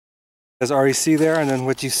As REC there, and then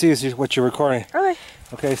what you see is what you're recording. Okay.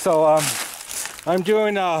 Okay, so I'm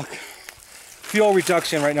doing fuel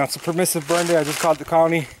reduction right now. It's a permissive burn day. I just called the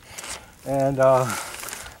county, and I'm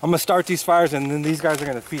gonna start these fires, and then these guys are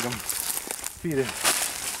gonna feed it.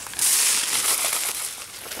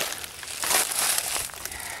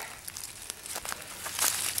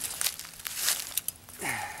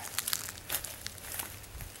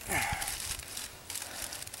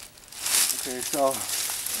 Okay, so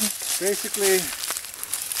basically,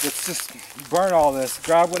 let's just burn all this.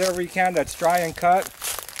 Grab whatever you can that's dry and cut,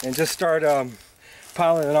 and just start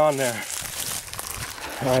piling it on there.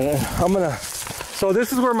 All right, so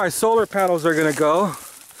this is where my solar panels are gonna go,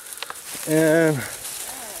 and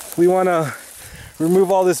we want to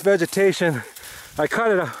remove all this vegetation. I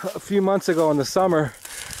cut it a few months ago in the summer,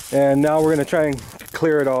 and now we're gonna try and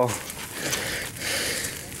clear it all.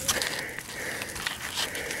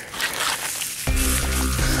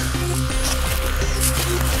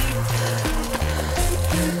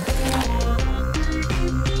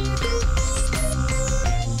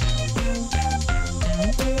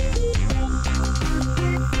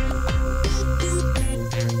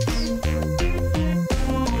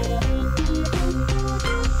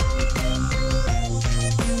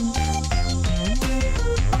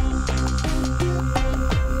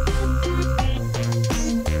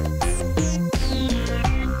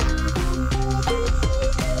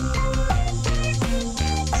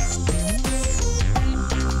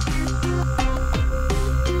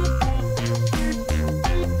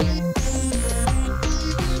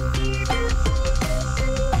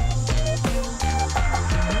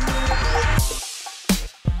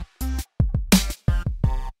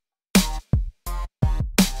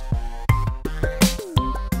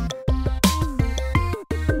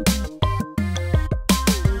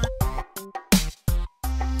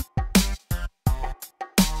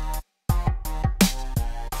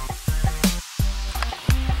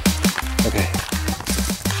 Okay,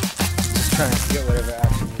 just trying to get whatever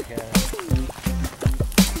action you can.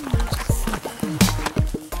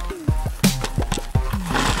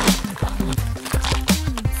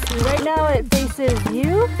 See, right now it faces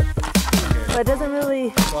you, but it doesn't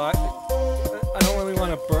really... Well, I don't really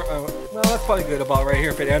want to burn... well, that's probably good about right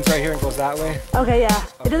here. If it ends right here and goes that way. Okay, yeah.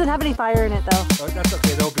 It doesn't have any fire in it though. Oh, that's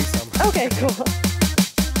okay, there'll be some. Okay, cool.